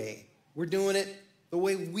our way. We're doing it the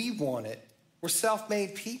way we want it. We're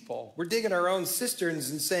self-made people. We're digging our own cisterns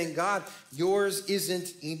and saying, God, yours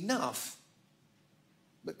isn't enough.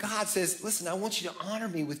 But God says, listen, I want you to honor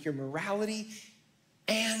me with your morality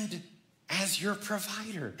and as your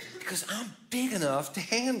provider, because I'm big enough to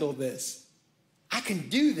handle this. I can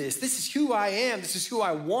do this. This is who I am. This is who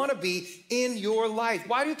I want to be in your life.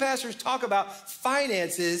 Why do pastors talk about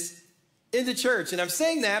finances in the church? And I'm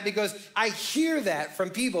saying that because I hear that from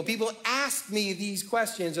people. People ask me these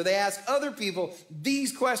questions, or they ask other people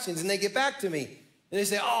these questions, and they get back to me. And they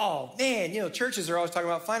say, oh, man, churches are always talking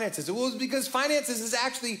about finances. Well, it's because finances is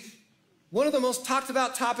actually one of the most talked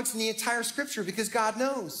about topics in the entire scripture, because God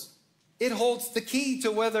knows. It holds the key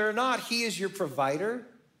to whether or not he is your provider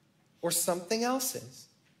or something else is.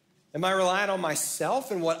 Am I relying on myself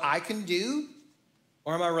and what I can do?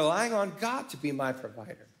 Or am I relying on God to be my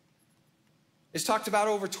provider? It's talked about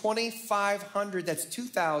over 2,500, that's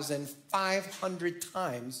 2,500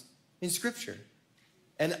 times in Scripture.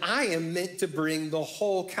 And I am meant to bring the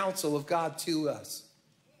whole counsel of God to us.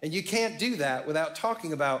 And you can't do that without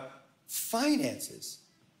talking about finances.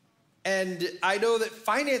 And I know that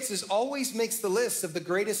finances always makes the list of the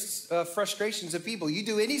greatest frustrations of people. You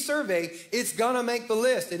do any survey, it's gonna make the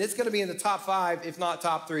list, and it's gonna be in the top 5, if not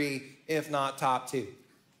top 3, if not top 2.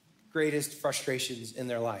 Greatest frustrations in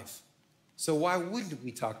their life. So why wouldn't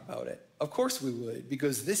we talk about it? Of course we would,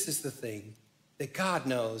 because this is the thing that God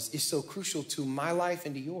knows is so crucial to my life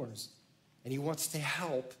and to yours. And he wants to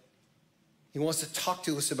help. He wants to talk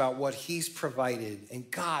to us about what he's provided,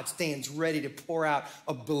 and God stands ready to pour out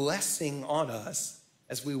a blessing on us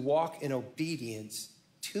as we walk in obedience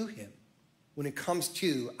to him when it comes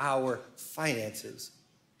to our finances.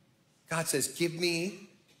 God says, give me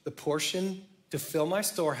the portion to fill my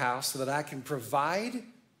storehouse so that I can provide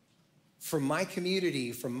for my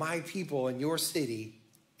community, for my people in your city,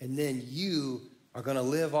 and then you are gonna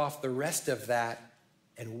live off the rest of that,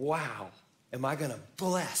 and wow, am I gonna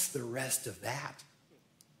bless the rest of that?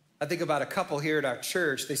 I think about a couple here at our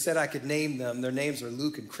church. They said I could name them. Their names are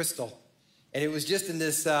Luke and Crystal. And it was just in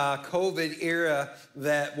this COVID era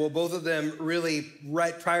that, well, both of them really,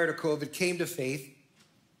 right prior to COVID, came to faith,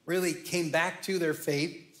 really came back to their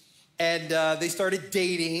faith. And they started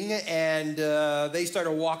dating, and they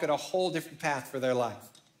started walking a whole different path for their life.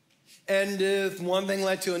 And one thing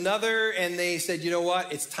led to another, and they said, you know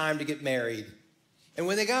what? It's time to get married. And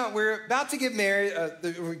when we're about to get married,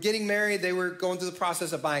 we're getting married, they were going through the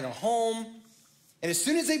process of buying a home. And as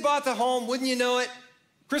soon as they bought the home, wouldn't you know it,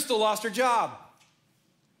 Crystal lost her job.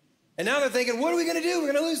 And now they're thinking, what are we gonna do?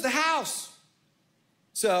 We're gonna lose the house.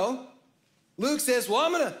 So Luke says, well,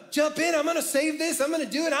 I'm gonna jump in, I'm gonna save this, I'm gonna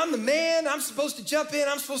do it, I'm the man, I'm supposed to jump in,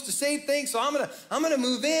 I'm supposed to save things, so I'm gonna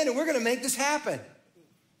move in and we're gonna make this happen.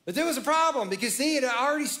 But there was a problem because they had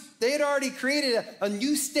already created a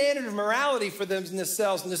new standard of morality for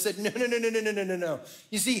themselves, and they said, no.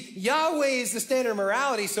 You see, Yahweh is the standard of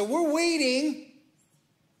morality, so we're waiting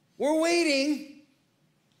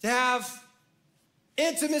to have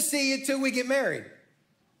intimacy until we get married.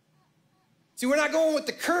 See, we're not going with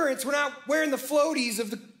the currents. We're not wearing the floaties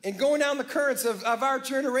and going down the currents of our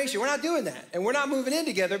generation. We're not doing that. And we're not moving in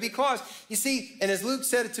together because, you see, and as Luke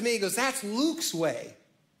said it to me, he goes, that's Luke's way.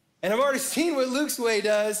 And I've already seen what Luke's way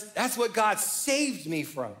does. That's what God saved me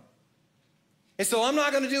from. And so I'm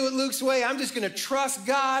not going to do it Luke's way. I'm just going to trust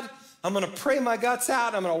God. I'm going to pray my guts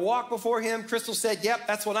out. I'm going to walk before him. Crystal said, yep,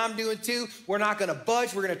 that's what I'm doing too. We're not going to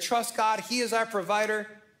budge. We're going to trust God. He is our provider.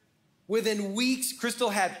 Within weeks, Crystal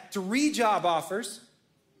had 3 job offers,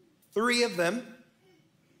 3 of them.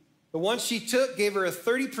 The one she took gave her a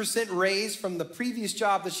 30% raise from the previous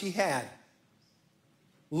job that she had.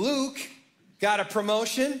 Luke got a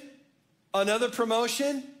promotion, another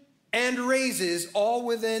promotion, and raises all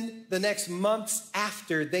within the next months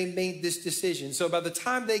after they made this decision. So by the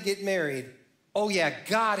time they get married, oh yeah,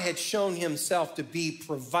 God had shown himself to be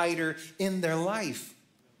provider in their life.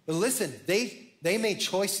 But listen, they made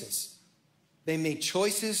choices. They made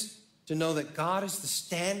choices to know that God is the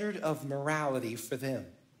standard of morality for them.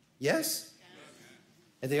 Yes?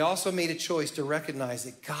 And they also made a choice to recognize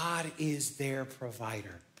that God is their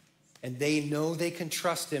provider. And they know they can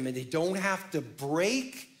trust him and they don't have to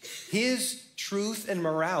break his truth and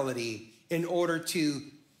morality in order to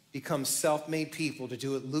become self-made people, to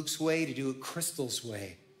do it Luke's way, to do it Crystal's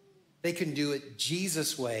way. They can do it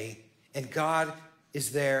Jesus' way, and God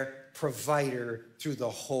is their provider through the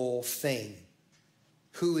whole thing.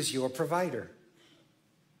 Who is your provider?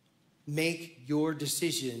 Make your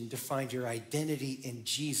decision to find your identity in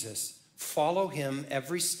Jesus. Follow him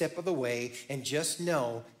every step of the way, and just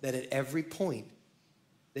know that at every point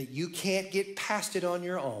that you can't get past it on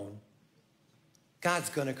your own, God's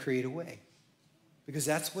going to create a way. Because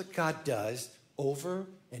that's what God does over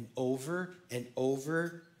and over and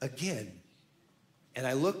over again. And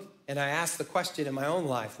I look and I ask the question in my own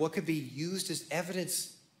life, what could be used as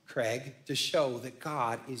evidence, Craig, to show that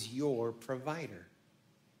God is your provider?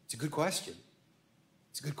 It's a good question.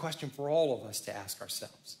 It's a good question for all of us to ask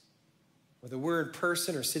ourselves. Whether we're in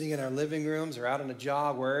person or sitting in our living rooms or out on a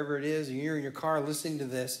jog, wherever it is, or you're in your car listening to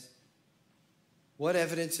this, what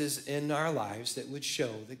evidence is in our lives that would show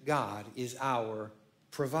that God is our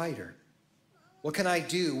provider? What can I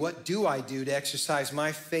do? What do I do to exercise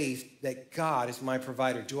my faith that God is my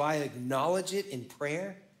provider? Do I acknowledge it in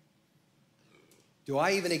prayer? Do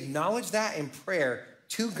I even acknowledge that in prayer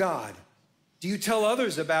to God? Do you tell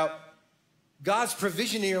others about God's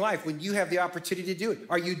provision in your life when you have the opportunity to do it?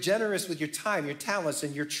 Are you generous with your time, your talents,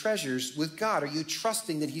 and your treasures with God? Are you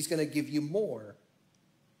trusting that he's going to give you more?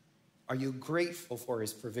 Are you grateful for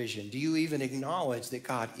his provision? Do you even acknowledge that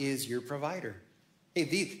God is your provider?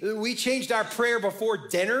 Hey, we changed our prayer before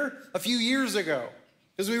dinner a few years ago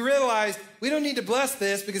because we realized we don't need to bless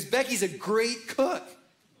this because Becky's a great cook.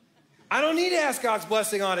 I don't need to ask God's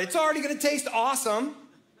blessing on it. It's already going to taste awesome.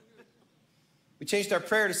 We changed our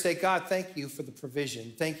prayer to say, God, thank you for the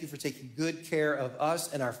provision. Thank you for taking good care of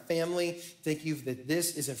us and our family. Thank you that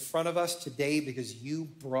this is in front of us today because you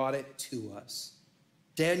brought it to us.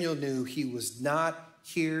 Daniel knew he was not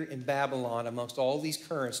here in Babylon amongst all these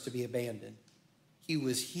currents to be abandoned. He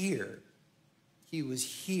was here. He was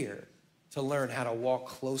here to learn how to walk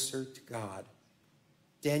closer to God.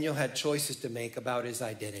 Daniel had choices to make about his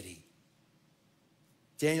identity.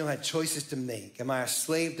 Daniel had choices to make. Am I a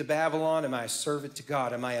slave to Babylon? Am I a servant to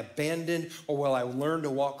God? Am I abandoned, or will I learn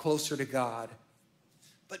to walk closer to God?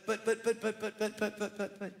 But.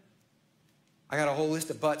 I got a whole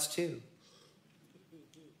list of buts too.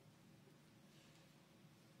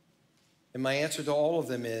 And my answer to all of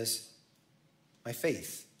them is my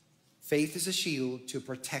faith. Faith is a shield to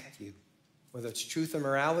protect you, whether it's truth and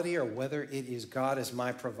morality or whether it is God as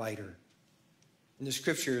my provider. In the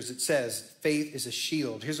scriptures, it says, faith is a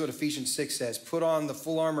shield. Here's what Ephesians 6 says. Put on the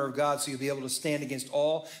full armor of God so you'll be able to stand against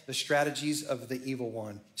all the strategies of the evil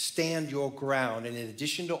one. Stand your ground. And in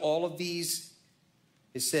addition to all of these,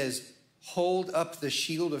 it says, hold up the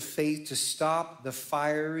shield of faith to stop the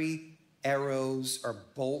fiery arrows or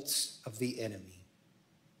bolts of the enemy.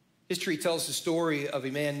 History tells the story of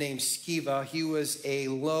a man named Sceva. He was a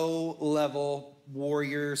low-level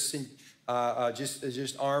warrior,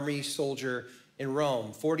 just army soldier in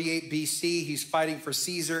Rome. 48 BC, he's fighting for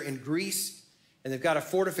Caesar in Greece, and they've got a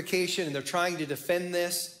fortification, and they're trying to defend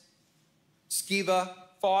this. Sceva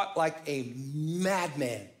fought like a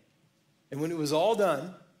madman. And when it was all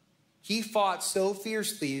done, he fought so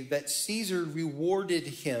fiercely that Caesar rewarded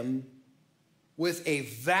him with a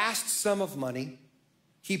vast sum of money.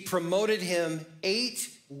 He promoted him 8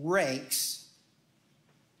 ranks.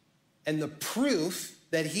 And the proof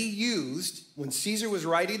that he used when Caesar was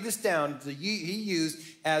writing this down, he used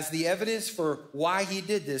as the evidence for why he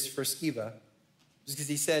did this for Sceva, because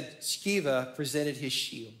he said Sceva presented his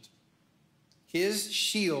shield. His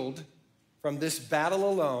shield from this battle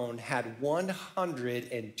alone had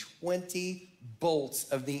 120 bolts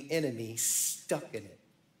of the enemy stuck in it.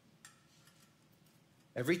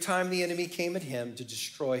 Every time the enemy came at him to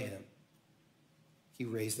destroy him, he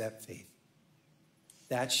raised that faith,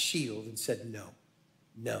 that shield, and said, no,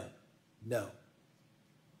 no, no.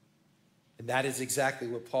 And that is exactly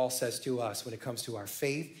what Paul says to us when it comes to our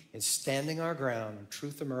faith and standing our ground on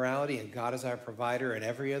truth and morality, and God is our provider, and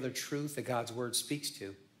every other truth that God's word speaks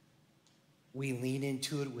to. We lean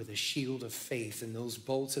into it with a shield of faith, and those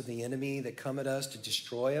bolts of the enemy that come at us to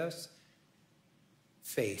destroy us,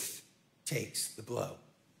 faith takes the blow,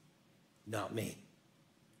 not me.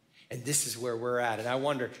 And this is where we're at. And I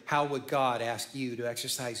wonder, how would God ask you to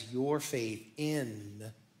exercise your faith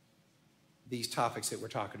in these topics that we're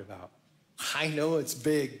talking about? I know it's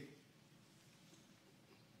big.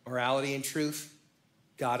 Morality and truth,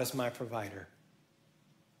 God is my provider.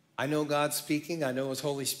 I know God's speaking. I know his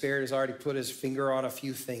Holy Spirit has already put his finger on a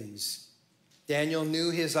few things. Daniel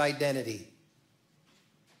knew his identity.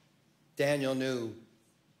 Daniel knew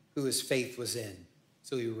who his faith was in.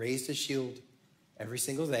 So he raised his shield every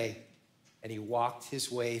single day, and he walked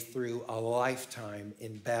his way through a lifetime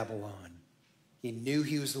in Babylon. He knew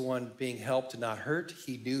he was the one being helped, not hurt.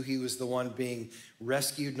 He knew he was the one being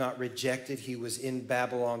rescued, not rejected. He was in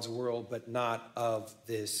Babylon's world, but not of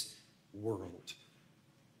this world.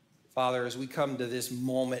 Father, as we come to this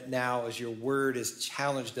moment now, as your word has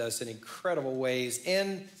challenged us in incredible ways,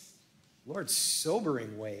 and, Lord,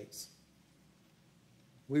 sobering ways,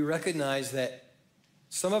 we recognize that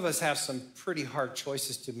some of us have some pretty hard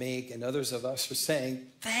choices to make, and others of us are saying,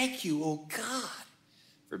 thank you, oh God,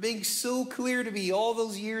 for being so clear to me all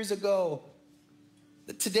those years ago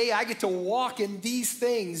that today I get to walk in these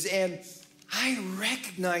things, and I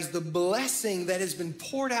recognize the blessing that has been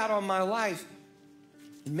poured out on my life.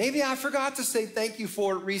 And maybe I forgot to say thank you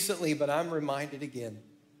for it recently, but I'm reminded again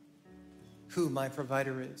who my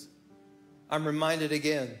provider is. I'm reminded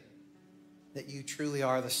again that you truly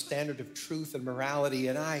are the standard of truth and morality,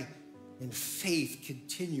 and I, in faith,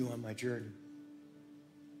 continue on my journey.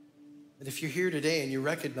 And if you're here today and you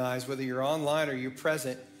recognize, whether you're online or you're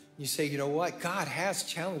present, you say, you know what, God has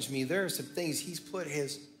challenged me. There are some things he's put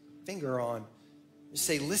his finger on. You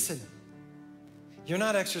say, listen, you're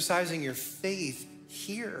not exercising your faith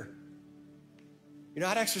here. You're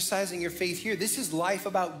not exercising your faith here. This is life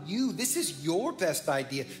about you. This is your best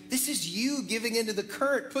idea. This is you giving into the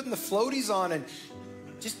current, putting the floaties on and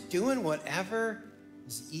just doing whatever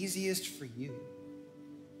is easiest for you.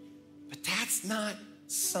 But that's not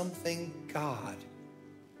something God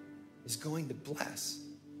is going to bless,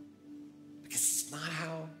 because it's not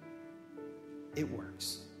how it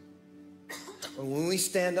works. When we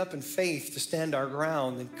stand up in faith to stand our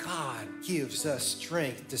ground, then God gives us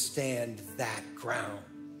strength to stand that ground.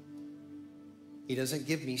 He doesn't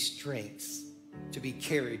give me strength to be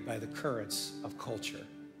carried by the currents of culture.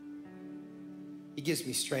 He gives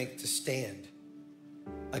me strength to stand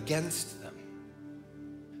against them,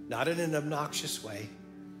 not in an obnoxious way,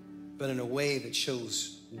 but in a way that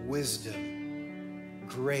shows wisdom,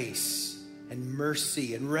 grace, and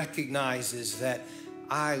mercy, and recognizes that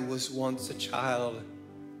I was once a child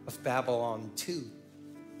of Babylon too.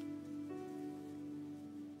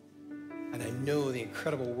 And I know the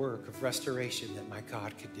incredible work of restoration that my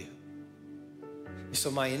God could do. And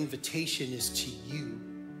so my invitation is to you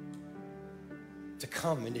to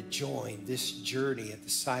come and to join this journey at the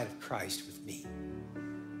side of Christ with me.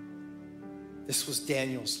 This was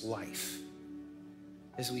Daniel's life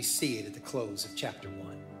as we see it at the close of chapter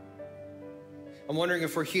 1. I'm wondering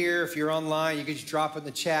if we're here, if you're online, you could just drop it in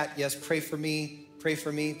the chat. Yes, pray for me, pray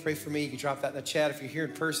for me, pray for me. You can drop that in the chat. If you're here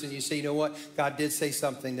in person, you say, you know what? God did say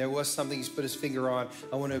something. There was something he's put his finger on.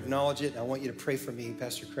 I want to acknowledge it. I want you to pray for me,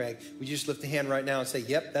 Pastor Craig. Would you just lift a hand right now and say,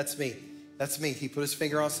 yep, that's me. That's me. He put his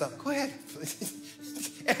finger on something. Go ahead.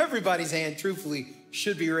 Everybody's hand, truthfully,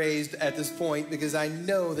 should be raised at this point, because I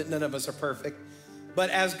know that none of us are perfect. But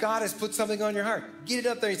as God has put something on your heart, get it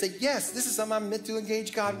up there and say, yes, this is something I'm meant to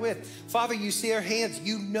engage God with. Father, you see our hands,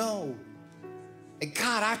 you know. And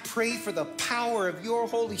God, I pray for the power of your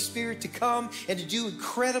Holy Spirit to come and to do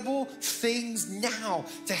incredible things now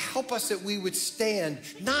to help us that we would stand,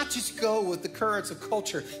 not just go with the currents of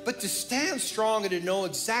culture, but to stand strong and to know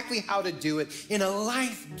exactly how to do it in a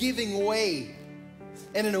life-giving way,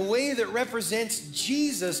 and in a way that represents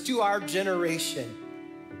Jesus to our generation.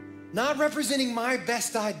 Not representing my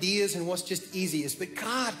best ideas and what's just easiest, but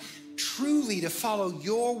God, truly to follow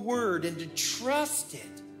your word and to trust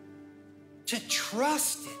it. To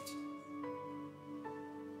trust it.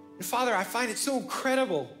 And Father, I find it so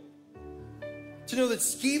incredible to know that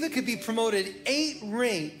Skiva could be promoted 8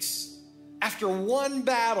 ranks after one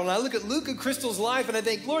battle. And I look at Luke and Crystal's life and I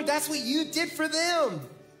think, Lord, that's what you did for them.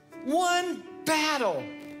 One battle.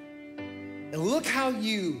 And look how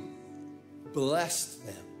you blessed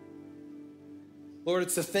them. Lord,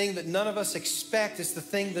 it's the thing that none of us expect. It's the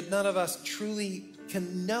thing that none of us truly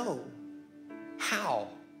can know how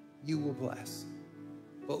you will bless.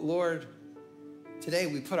 But Lord, today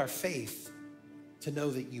we put our faith to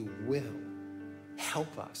know that you will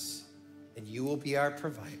help us and you will be our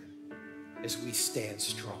provider as we stand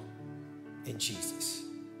strong in Jesus.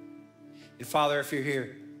 And Father, if you're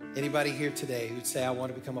here, anybody here today who'd say, I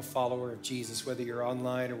want to become a follower of Jesus, whether you're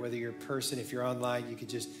online or whether you're in person, if you're online, you could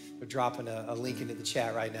just drop in a link into the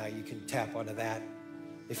chat right now. You can tap onto that.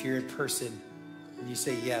 If you're in person and you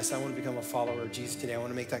say, yes, I want to become a follower of Jesus today, I want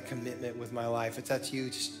to make that commitment with my life. If that's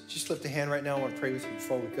you, just lift a hand right now. I want to pray with you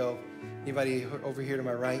before we go. Anybody over here to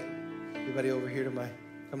my right? Anybody over here to my,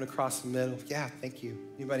 coming across the middle? Yeah, thank you.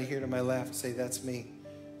 Anybody here to my left? Say, that's me.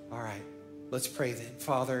 All right. Let's pray then.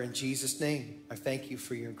 Father, in Jesus' name, I thank you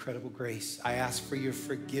for your incredible grace. I ask for your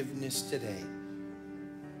forgiveness today.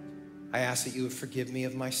 I ask that you would forgive me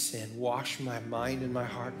of my sin. Wash my mind and my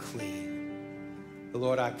heart clean.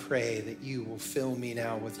 Lord, I pray that you will fill me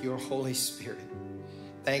now with your Holy Spirit.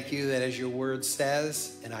 Thank you that as your word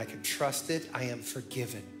says, and I can trust it, I am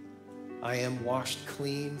forgiven. I am washed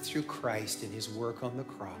clean through Christ and his work on the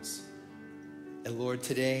cross. And Lord,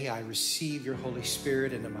 today I receive your Holy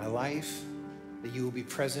Spirit into my life, that you will be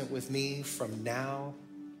present with me from now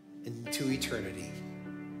into eternity.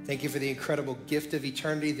 Thank you for the incredible gift of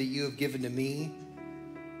eternity that you have given to me.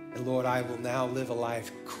 And Lord, I will now live a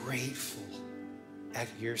life grateful at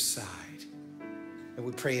your side. And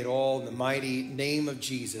we pray it all in the mighty name of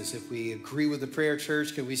Jesus. If we agree with the prayer,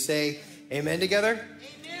 church, can we say amen together?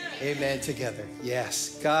 Amen. Amen together.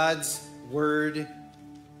 Yes, God's word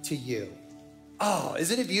to you. Oh,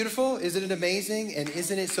 isn't it beautiful? Isn't it amazing? And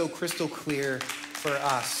isn't it so crystal clear for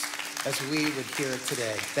us as we would hear it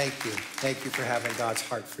today? Thank you. Thank you for having God's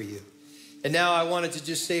heart for you. And now I wanted to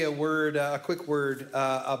just say a quick word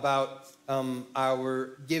about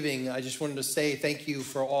our giving. I just wanted to say thank you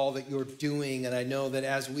for all that you're doing. And I know that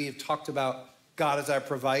as we have talked about God as our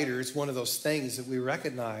provider, it's one of those things that we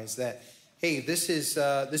recognize that, hey, this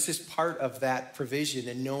is part of that provision,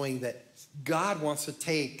 and knowing that God wants to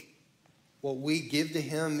take what we give to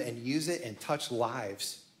him and use it and touch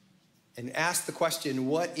lives. And ask the question,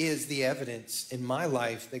 what is the evidence in my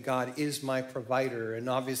life that God is my provider? And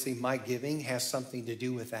obviously my giving has something to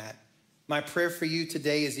do with that. My prayer for you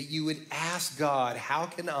today is that you would ask God, how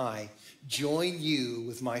can I join you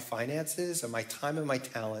with my finances and my time and my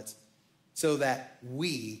talents so that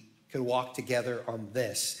we could walk together on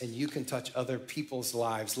this and you can touch other people's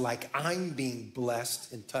lives like I'm being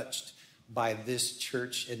blessed and touched by this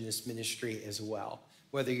church and this ministry as well,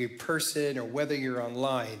 whether you're in person or whether you're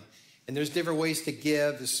online. And there's different ways to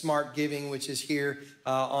give. The smart giving, which is here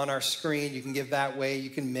on our screen. You can give that way. You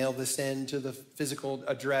can mail this in to the physical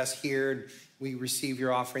address here. And we receive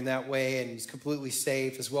your offering that way, and it's completely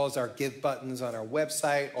safe, as well as our give buttons on our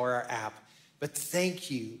website or our app. But thank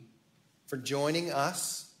you for joining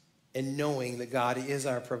us and knowing that God is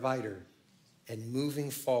our provider and moving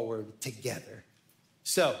forward together.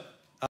 So